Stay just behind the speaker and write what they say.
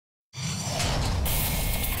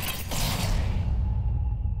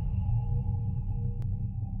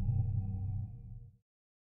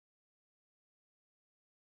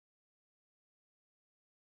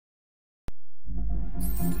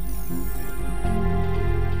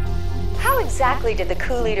exactly did the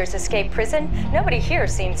coup leaders escape prison? Nobody here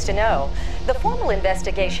seems to know. The formal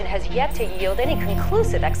investigation has yet to yield any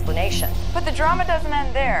conclusive explanation. But the drama doesn't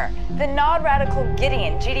end there. The Nod radical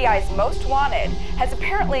Gideon, GDI's most wanted, has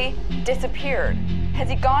apparently disappeared. Has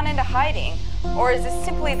he gone into hiding? Or is this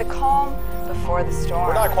simply the calm before the storm?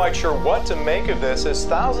 We're not quite sure what to make of this as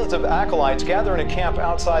thousands of acolytes gather in a camp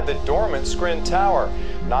outside the dormant Skrin Tower.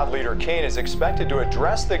 Nod leader Kane is expected to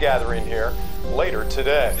address the gathering here later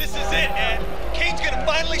today. This is it, man. Kane's gonna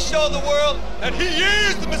finally show the world that he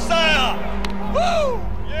is the Messiah! Woo!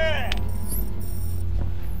 Yeah!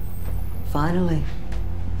 Finally.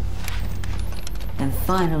 And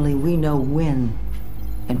finally we know when,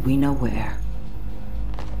 and we know where.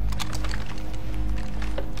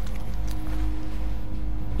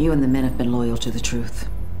 You and the men have been loyal to the truth.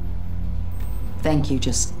 Thank you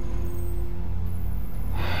just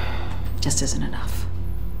isn't enough.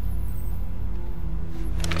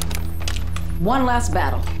 One last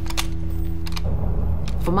battle.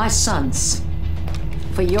 For my sons.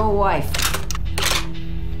 For your wife.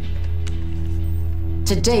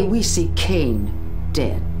 Today we see Kane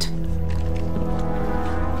dead.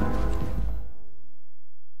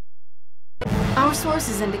 Our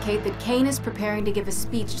sources indicate that Kane is preparing to give a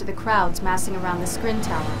speech to the crowds massing around the Skrin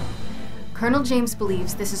Tower. Colonel James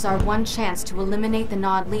believes this is our one chance to eliminate the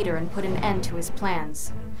Nod leader and put an end to his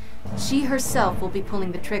plans. She herself will be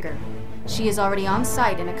pulling the trigger. She is already on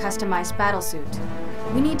site in a customized battlesuit.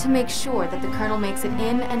 We need to make sure that the Colonel makes it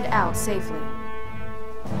in and out safely.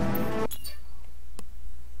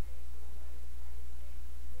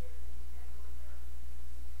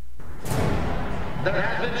 There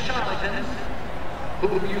have been charlatans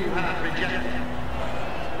whom you have rejected.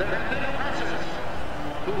 There have been oppressors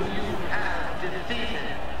whom you have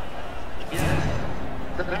defeated.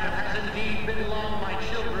 Yes, the path has indeed been long, my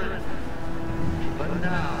children, but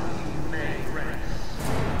now you may rest.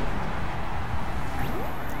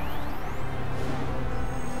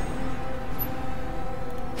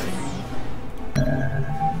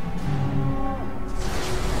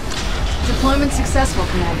 Deployment successful,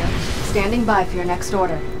 Commander. Standing by for your next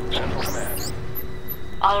order. Central Command.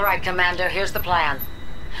 All right, Commander, here's the plan.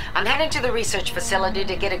 I'm heading to the research facility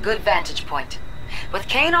to get a good vantage point. With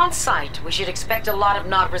Kane on site, we should expect a lot of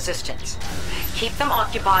Nod resistance. Keep them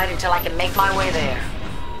occupied until I can make my way there.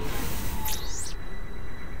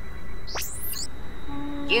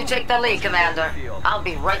 You take the lead, Commander. I'll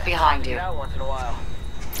be right behind you. Once in a while.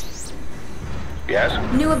 Yes?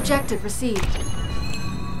 New objective received.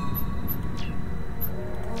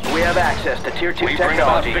 We have access to Tier 2 We bring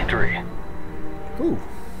about victory. Ooh.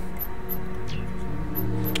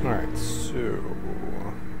 Alright, so...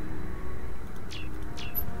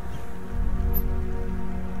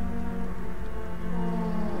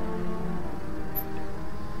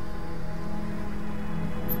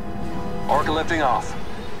 Orca lifting off.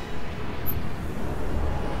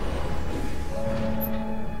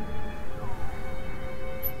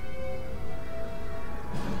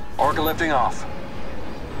 Orca lifting off.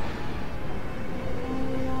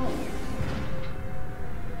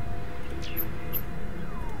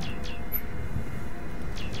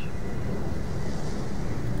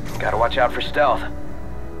 Gotta watch out for stealth.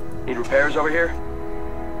 Need repairs over here?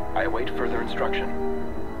 I await further instruction.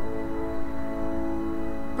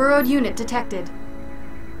 Burrowed unit detected.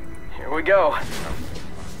 Here we go.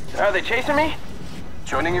 Are they chasing me?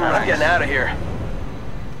 Joining your ranks. I'm getting out of here.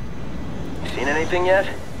 Seen anything yet?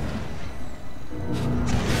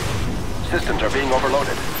 Systems are being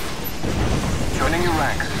overloaded. Joining your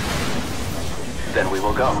ranks. Then we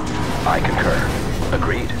will go. I concur.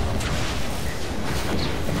 Agreed.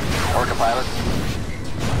 Orca pilot.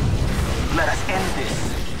 Let us end this.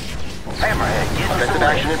 Hammerhead, get offensive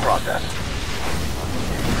action in process.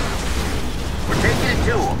 We're taking it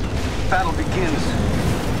to them. Battle begins.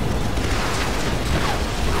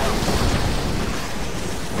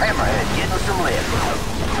 Hammerhead, get us some lift.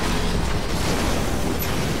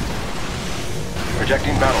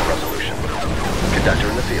 Projecting battle resolution. Conductor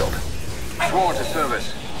in the field. Sworn to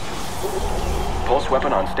service. Pulse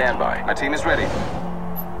weapon on standby. My team is ready.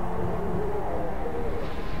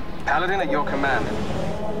 Paladin at your command.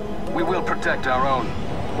 We will protect our own.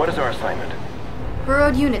 What is our assignment?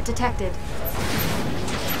 Burrowed unit detected.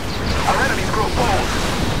 Our enemies grow bold.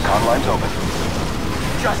 Con lines open.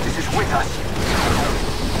 Justice is with us.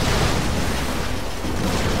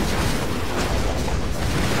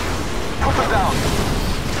 Put them down.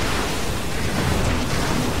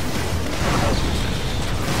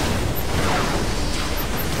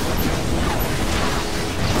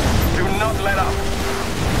 Do not let up.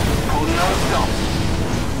 Pull no stops.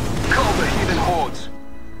 Call the heathen hordes.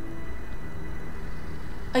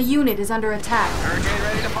 A unit is under attack. Hurricane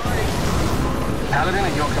ready to party. Paladin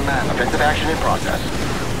at your command. Offensive action in process.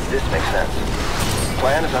 This makes sense.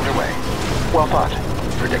 Plan is underway. Well thought.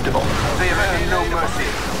 Predictable. They have no mercy.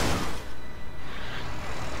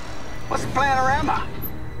 What's the planorama?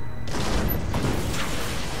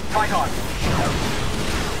 Fight on.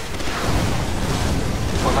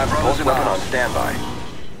 Well, my brother's Pulse weapon on standby.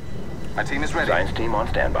 My team is ready. Science team on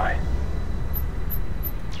standby.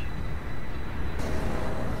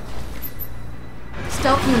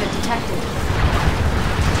 Stealth unit detected.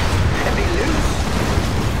 Heavy loose.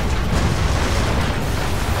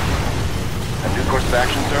 A new course of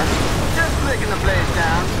action, sir? Just licking the place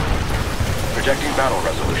down. Projecting battle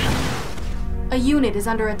resolution. A unit is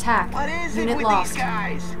under attack. What is Unit it with lost. these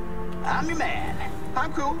guys? I'm your man.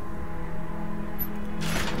 I'm cool.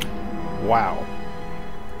 Wow.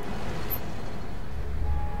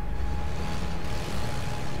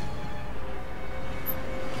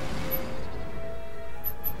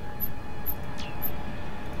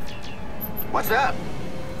 What's up?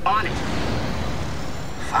 On it.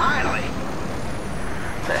 Finally.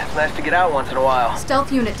 It's nice to get out once in a while.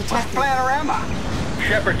 Stealth unit What's detected. planorama?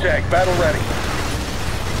 Shepard tech, battle ready.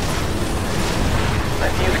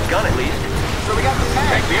 Nice to use a gun at least. So we got the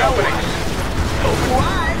mag. Take the openings.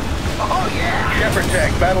 Why? Oh yeah. Shepard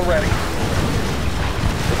tech, battle ready.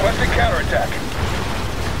 Requesting counterattack.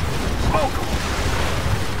 Smoke 'em.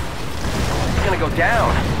 It's gonna go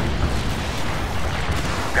down.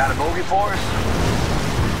 Got a bogey for us?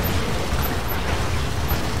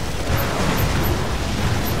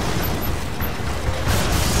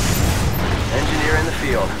 Engineer in the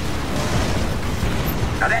field.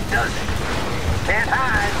 Now that does it. Can't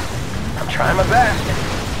hide. I'm trying my best.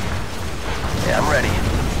 Yeah, I'm ready.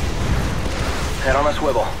 Head on a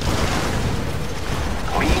swivel.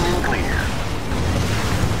 Clean and clear.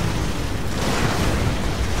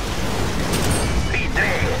 Be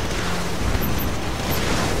dead.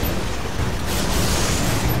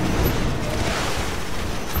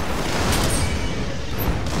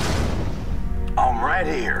 I'm right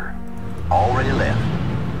here. Already left.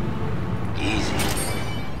 Easy.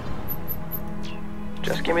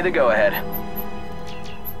 Just give me the go-ahead.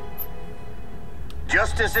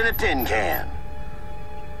 Justice in a tin can.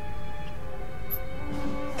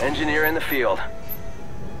 Engineer in the field.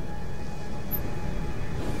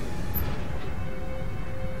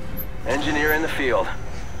 Engineer in the field.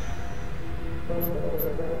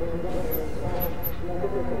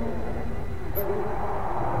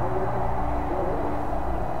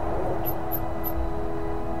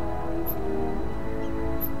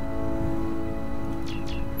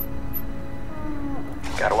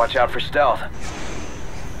 Gotta watch out for stealth.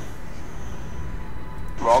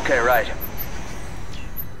 Okay, right.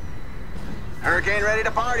 Hurricane ready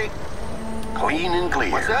to party. Clean and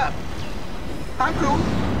clear. What's up? I'm cool.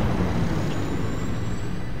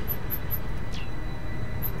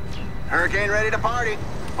 Hurricane ready to party.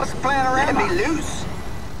 What's the plan around? Let me loose.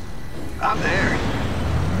 I'm there.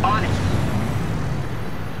 On it.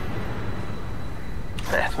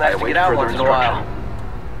 It's nice to get out once in a while.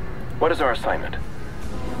 What is our assignment?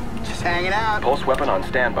 Just hanging out. Pulse weapon on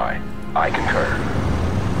standby. I concur.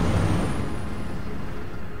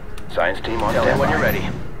 Science team on standby. Tell me when you're ready.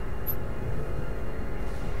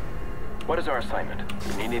 What is our assignment?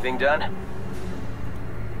 Need anything done?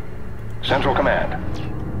 Central Command.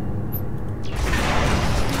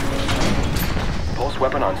 Pulse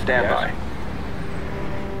weapon on standby. Yes.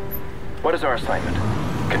 What is our assignment?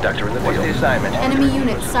 Conductor in the field. What's the assignment? Enemy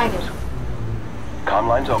unit sighted. Comm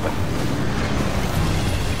lines open.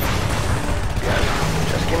 Yes.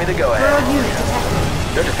 Just give me the go-ahead. Third unit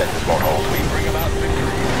detected. Their defenses won't hold. We bring about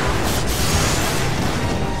victory.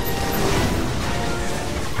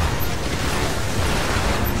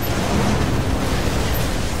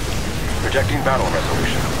 Projecting battle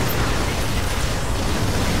resolution.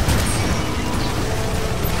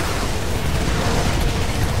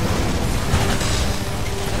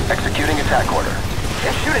 Executing attack order.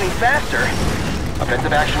 Can't shoot any faster.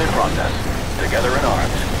 Offensive action in process. Together in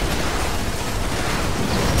arms.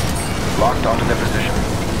 Locked onto their position.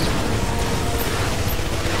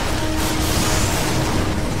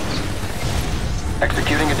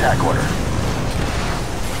 Executing attack order.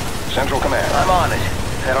 Central Command. I'm on it.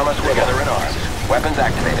 Head on a swivel. Together in arms. Weapons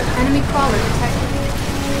activated. Enemy crawler detected.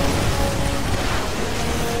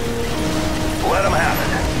 Let them have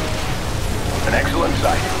it. An excellent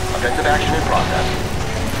sight. Offensive action in process.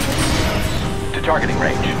 To targeting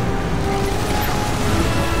range. We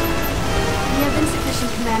have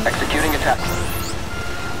insufficient command. Executing attack.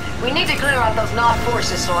 We need to clear out those Nod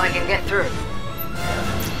forces so I can get through.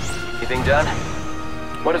 Anything done?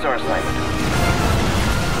 What is our assignment?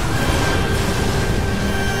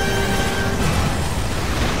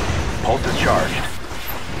 Pulse is charged.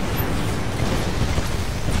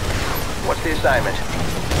 What's the assignment?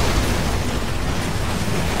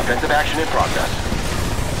 Offensive action in progress.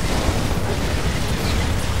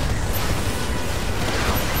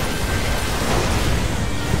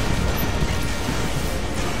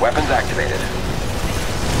 Weapons activated.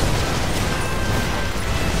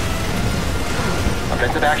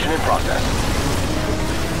 Offensive action in process.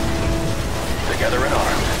 Together and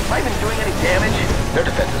armed. Am I even doing any damage? Their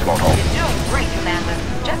defenses won't hold. You're doing great, Commander.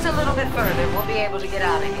 Just a little bit further, we'll be able to get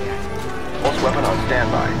out of here. Pulse weapon on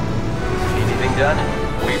standby. Anything done?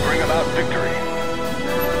 We bring about victory.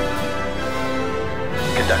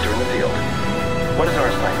 Conductor in the field. What is our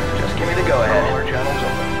assignment? Just give me the go-ahead. All our channels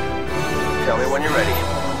open. Tell me when you're ready.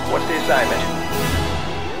 What's the assignment?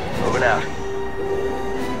 Moving out.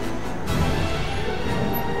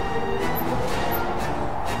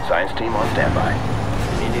 Science team on standby.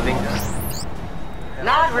 Anything done?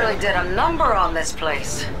 Nod really did a number on this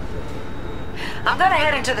place. I'm gonna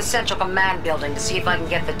head into the Central Command building to see if I can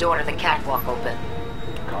get the door to the catwalk open.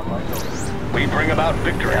 We bring about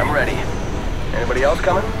victory. I'm ready. Anybody else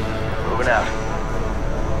coming? Moving out.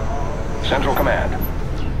 Central Command.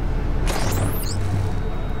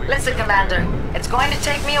 Listen, Commander. It's going to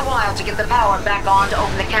take me a while to get the power back on to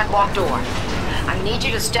open the catwalk door. I need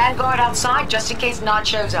you to stand guard outside just in case Nod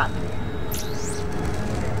shows up.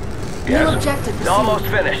 New objective received. Almost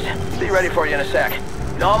finished. Be ready for you in a sec.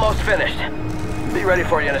 Almost finished. Be ready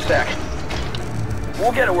for you in a sec.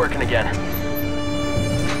 We'll get it working again.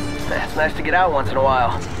 It's nice to get out once in a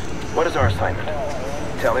while. What is our assignment?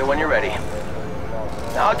 Tell me when you're ready.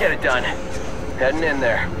 I'll get it done. Heading in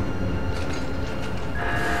there.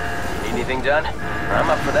 Need anything done? I'm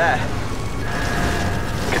up for that.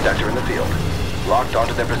 Conductor in the field. Locked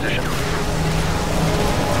onto their position.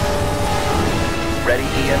 Ready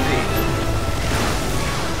EMP.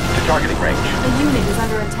 To targeting range. The unit is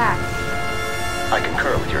under attack. I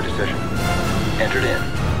concur with your decision. Entered in.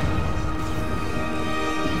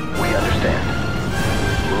 We understand.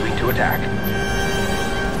 Moving to attack.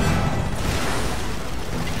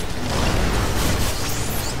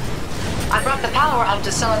 I brought the power out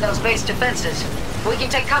to some of those base defenses. We can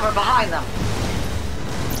take cover behind them.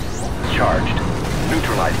 Charged.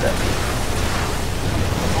 Neutralize them.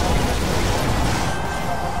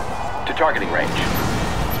 To targeting range.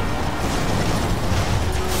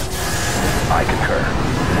 I concur.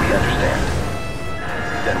 We understand.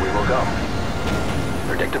 Then we will go.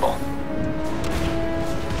 Predictable.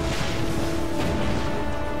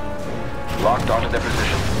 Locked onto their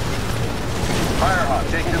position. Firehawk,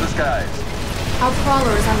 take to the skies. Our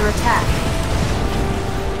crawler is under attack.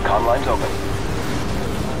 Comm lines open.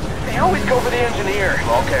 They always go for the engineer.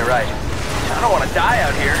 Okay, right. I don't want to die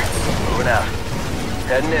out here. Moving out.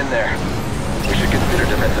 Heading in there. We should consider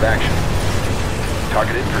defensive action.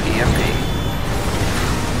 Targeted for EMP.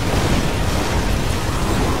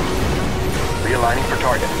 Realigning for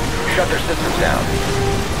target. Shut their systems down.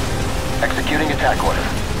 Executing attack order.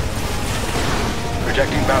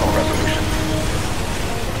 Projecting battle resolution.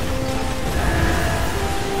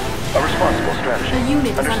 A responsible strategy. The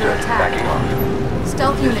unit is under Understood. attack. Backing off.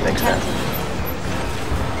 Stealth unit Makes detected. sense.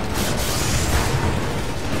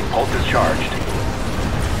 Pulse is charged.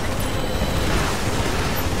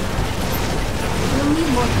 We'll need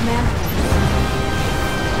more command points.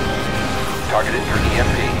 Targeted for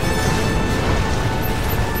EMP.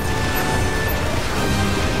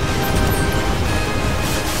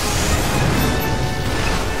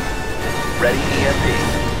 Ready EMP.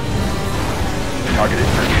 Targeted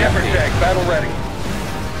for Shepard EMP. Shack, battle ready.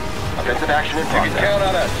 Offensive action in You process. can count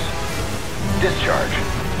on us. Discharge.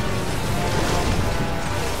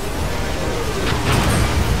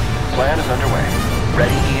 Plan is underway.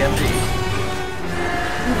 Ready EMP.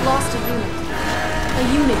 We've lost a unit. A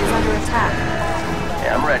unit is under attack.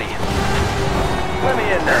 Yeah, I'm ready. Let me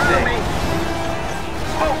in there, Dave.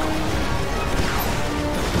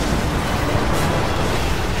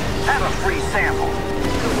 Have a free sample.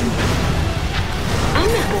 I'm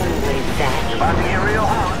not going to wait that. About to get real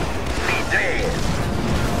hot. Be dead.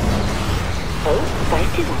 Oh,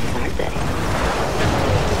 spicy ones, aren't they?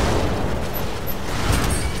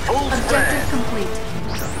 Full Objective spread. complete.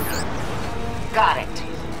 Got it.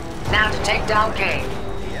 Now to take down Kane.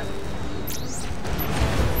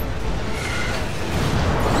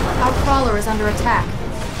 Our crawler is under attack.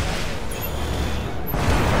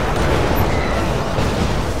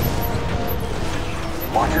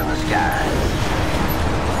 Watching the skies.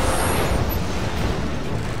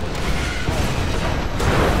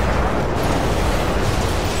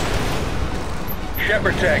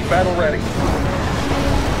 Shepard tank, battle ready.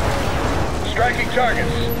 Striking targets.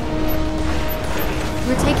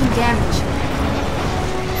 We're taking damage.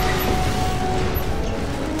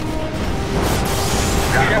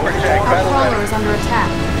 Shepard tank, Our battle crawler ready. is under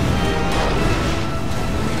attack.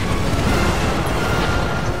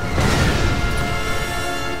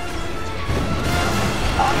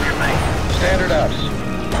 On your man. Standard ups.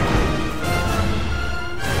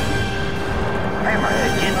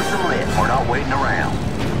 Hammerhead, give us some lit. We're not waiting around.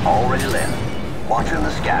 Already left. Watching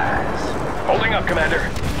the skies. Holding up, Commander.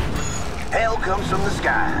 Hell comes from the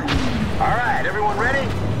sky. All right, everyone ready?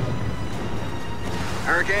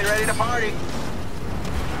 Hurricane ready to party.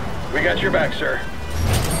 We got your back, sir.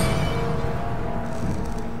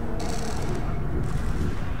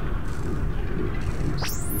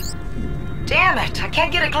 Damn it! I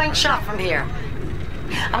can't get a clean shot from here.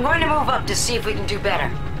 I'm going to move up to see if we can do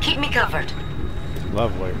better. Keep me covered.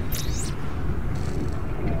 Lovely.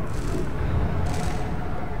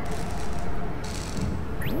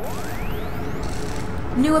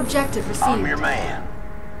 New objective received. I'm your man.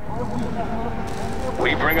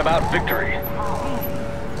 We bring about victory.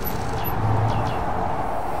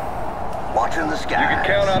 Watching the You skies. can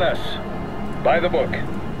count on us. By the book.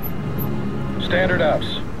 Standard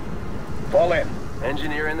ups. Fall in.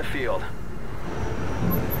 Engineer in the field.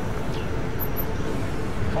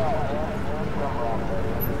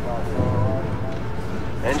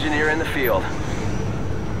 Engineer in the field.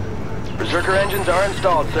 Berserker engines are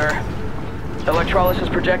installed, sir. Electrolysis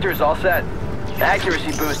projector is all set.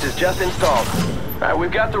 Accuracy boost is just installed. Alright,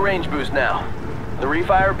 we've got the range boost now. The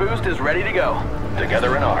refire boost is ready to go.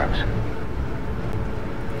 Together in arms.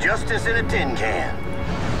 Justice in a tin can.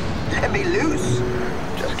 Let me loose.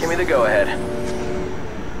 Just give me the go-ahead.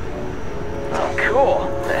 Oh, cool.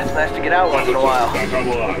 It's nice to get out once in a while. Back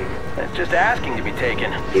online. It's just asking to be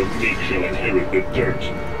taken. The meek shall inherit the dirt.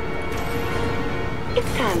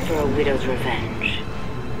 It's time for a widow's revenge.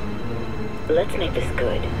 Let's make this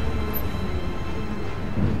good. I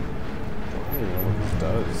don't even know what this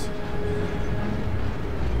does.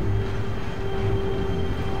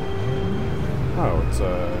 Oh, it's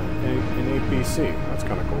an APC. That's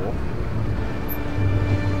kind of cool.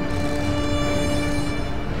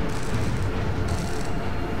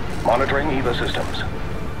 Monitoring EVA systems.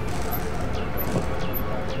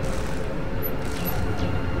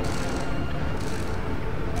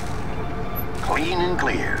 Clean and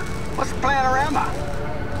clear. What's the plan around me?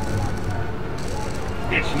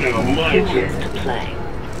 It's now my Who wants turn. to play?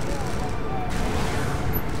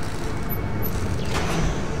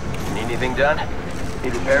 Need anything done?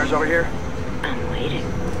 Need repairs over here? I'm waiting.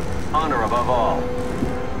 Honor above all.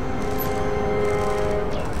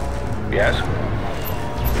 Yes?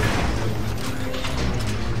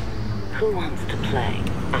 Who wants to play?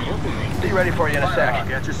 I don't mind. Be ready for you in a sec.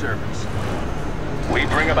 At your service. We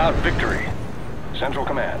bring about victory. Central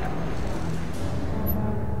Command.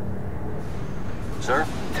 Sir?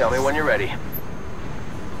 Tell me when you're ready.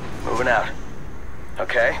 Moving out.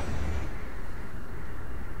 Okay?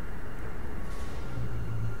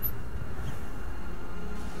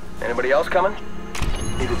 Anybody else coming?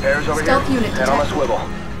 Need repairs over Stealth here? unit Head on a detected. swivel.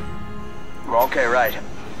 Okay, right.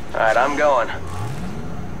 Alright, I'm going.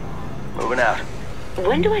 Moving out.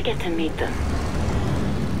 When do I get to meet them?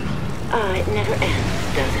 It never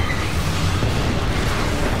ends, does it?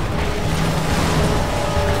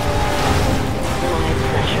 My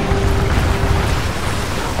pleasure.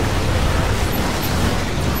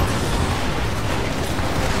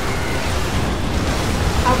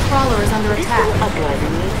 Our crawler is under This attack. little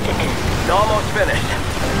uprising needs to end. Almost finished.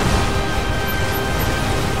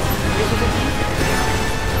 There's a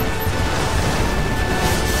repeat.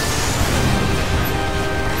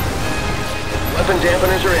 Weapon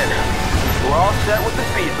dampeners are in. We're all set with the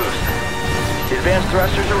speed boost. The advanced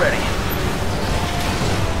thrusters are ready.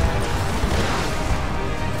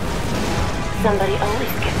 Somebody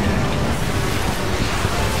always gets hurt.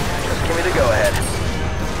 Just give me the go-ahead.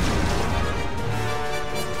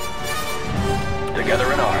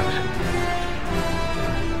 Together in arms.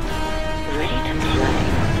 Ready to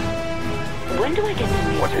play. When do I get to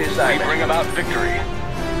meet What's the them? assignment? We bring about victory.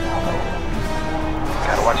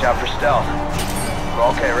 Gotta watch out for stealth.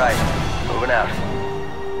 Okay, right. Moving out.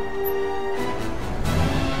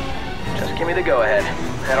 Just give me the go-ahead.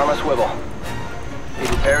 Head on a swivel. Need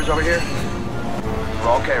repairs over here?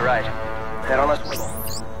 Okay, right. Head on a swivel.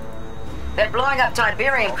 They're blowing up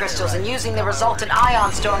Tiberian crystals and using the resultant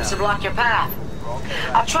ion storms to block your path.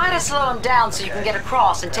 I'll try to slow them down so you can get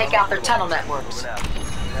across and take out their tunnel networks. Moving out.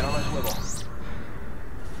 Head on a swivel.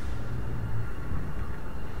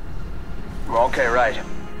 Okay, right.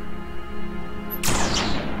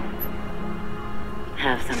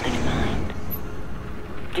 Have something in mind?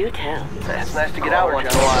 Do tell. It's nice to get out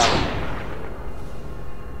once in a while.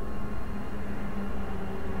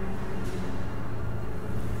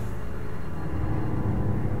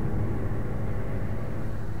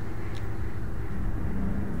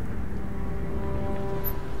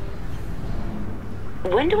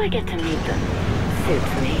 When do I get to meet them?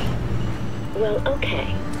 Suits me. Well,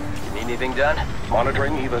 okay. You need anything done?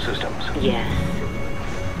 Monitoring EVA systems. Yes.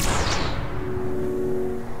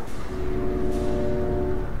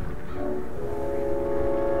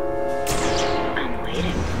 I'm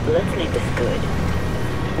waiting. Let's make this good.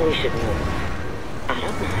 We should move. I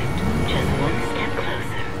don't mind. Just one step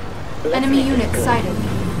closer. Let's Enemy make this unit good. sighted.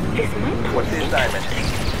 This might prove What's the assignment? interesting.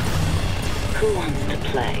 Who wants to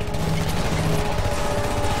play?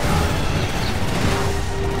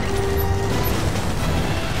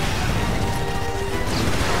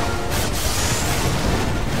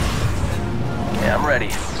 Yeah, I'm ready.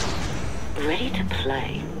 Ready to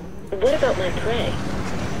play. What about my prey?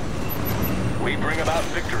 We bring about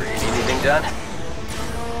victory. Need anything done?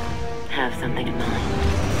 Have something in mind.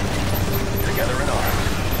 Together in arms.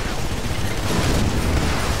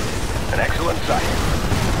 An excellent sight.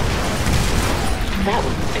 That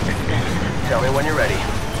was expensive. Tell me when you're ready.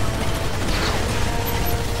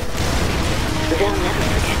 They'll never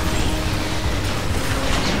forget me.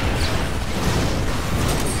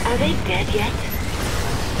 Are they dead yet?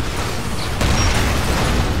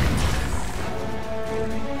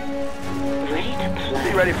 Ready to play?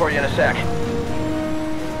 Be ready for you in a sec.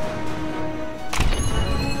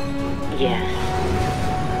 Yes.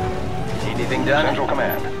 Need anything done? Central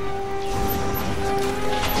Command.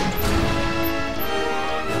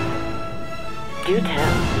 Do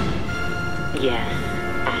tell. Yes.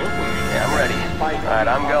 I don't mind. Yeah, I'm ready. Alright,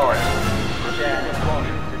 I'm going.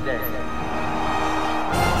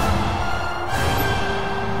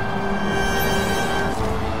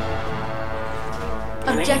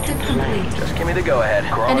 Objective complete. Just give me the go-ahead.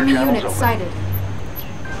 Enemy unit sighted.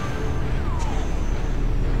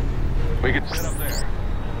 We can sit up there.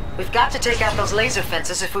 We've got to take out those laser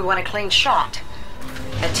fences if we want a clean shot.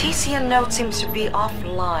 The TCN node seems to be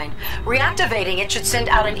offline. Reactivating it should send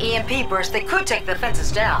out an EMP burst that could take the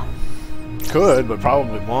fences down. Could, but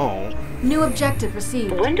probably won't. New objective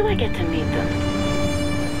received. When do I get to meet them?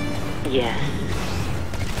 Yes.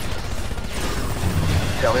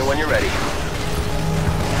 Tell me when you're ready.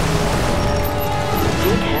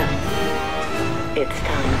 Do tell. It's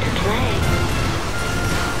time to play.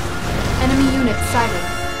 Enemy unit sighted.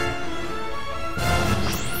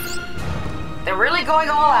 They're really going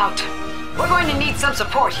all out. We're going to need some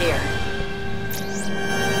support here.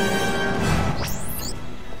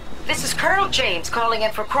 This is Colonel James calling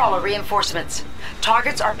in for crawler reinforcements.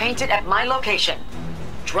 Targets are painted at my location.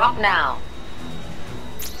 Drop now.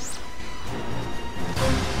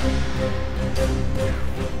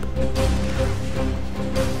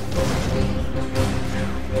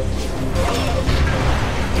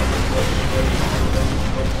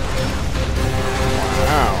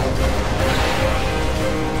 Wow.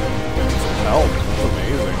 Help. That's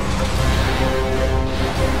amazing.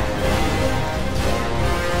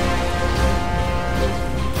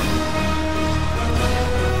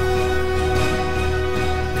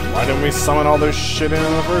 Why didn't we summon all this shit in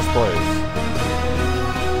the first place?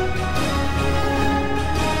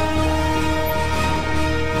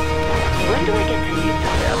 When do I get to meet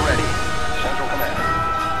them? Yeah, I'm ready. Central Command.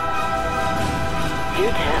 Do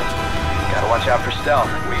tell. Gotta watch out for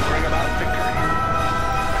stealth. We bring about victory.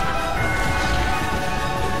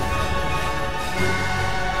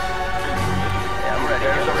 Yeah, I'm ready.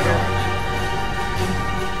 There's over here.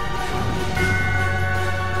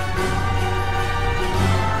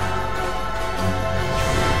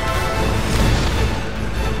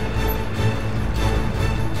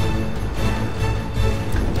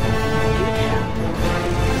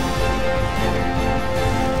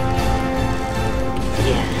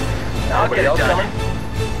 I'll get it done.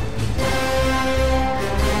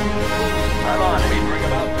 I'm on. We bring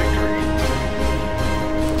about victory.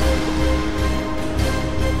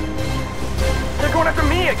 They're going after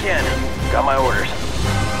me again. Got my orders.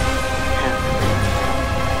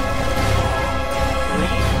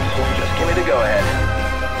 Just give me the go-ahead.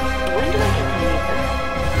 When do I get to meet them?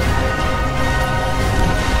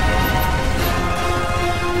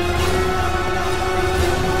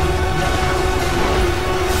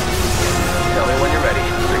 Tell me when you're ready.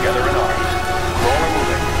 Together in arms. Roll and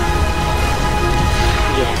moving.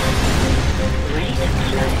 Yes. Ready to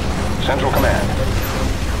play. Central Command.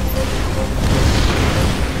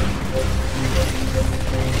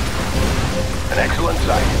 An excellent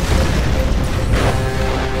sight.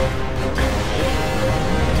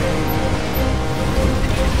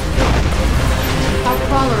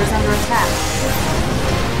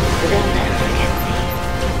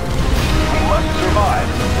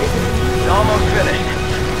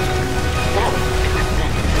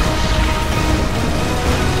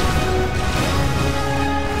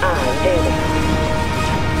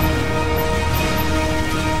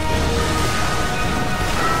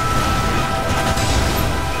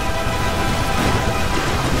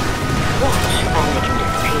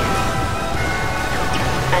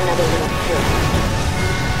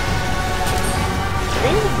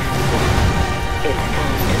 It's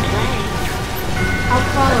time to play. Our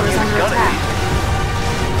crawler is under attack.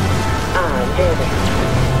 There they are.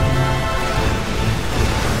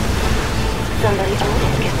 Somebody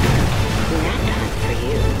always gets hurt. Nap time for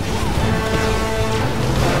you.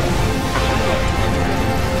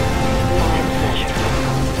 My pleasure.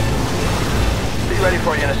 Be ready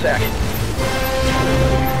for you in a sec.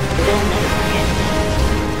 They'll never forget me.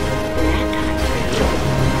 Nap time for you.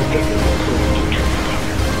 This is too interesting.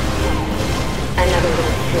 Another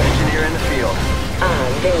little flirt. Engineer in the field.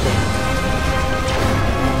 There they are.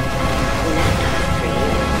 Nap time for you.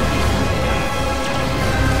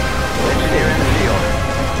 Engineer in the field.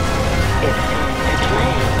 It's time to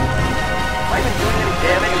play. Am I even doing any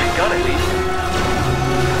damage? Your gun at least.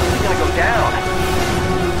 It's gonna go down.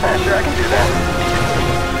 Sure, I can do that.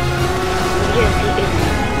 Yes, he is.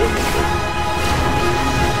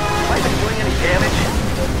 Am I even doing any damage?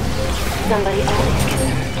 Somebody always gets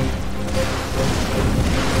hurt.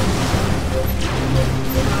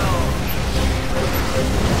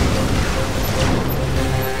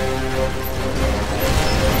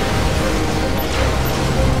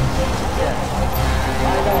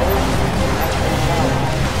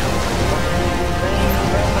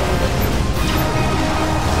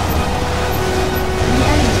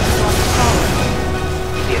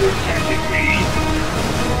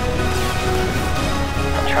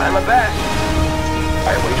 I'm trying my best.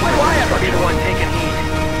 Alright, which way do I have to be the one taking heat?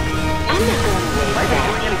 I'm not going away. Am I even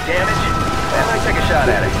doing any damage? Let me take a shot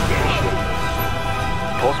at it.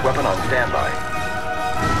 Pulse weapon on standby.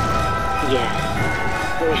 Yes,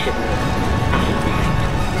 we should move.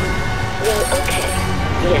 Well, okay.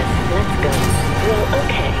 Yes, let's go. Well,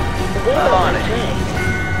 okay. What I'm about on the it. play?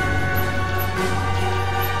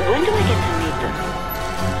 When do I get to meet them?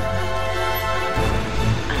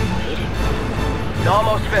 I'm waiting.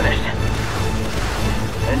 Almost finished.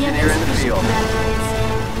 Engineer in the field.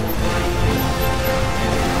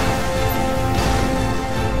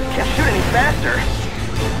 Can't shoot any faster.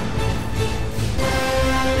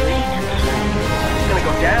 It's gonna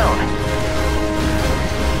go down.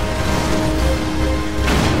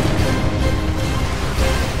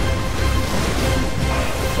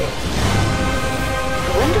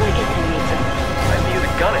 When do I get to meet them? I can use a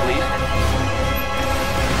gun at least.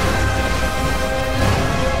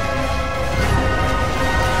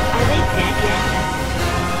 Are they dead yet?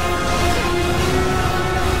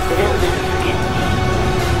 They'll never forget me.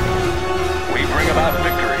 We bring about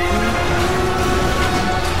victory.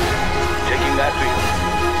 Taking that field.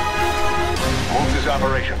 Move this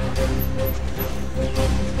operation.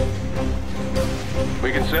 We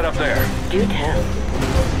can set up there. Do tell.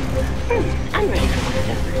 I'm ready for one of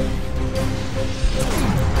those.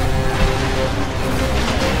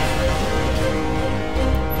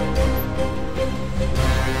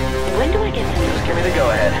 When do I get to Just give me the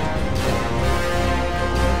go-ahead.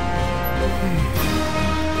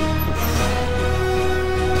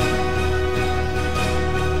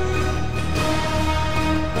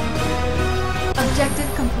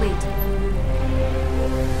 Objective complete.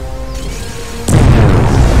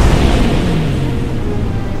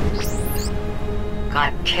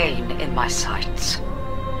 Got Kane in my sights.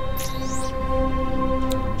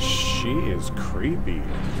 She is creepy.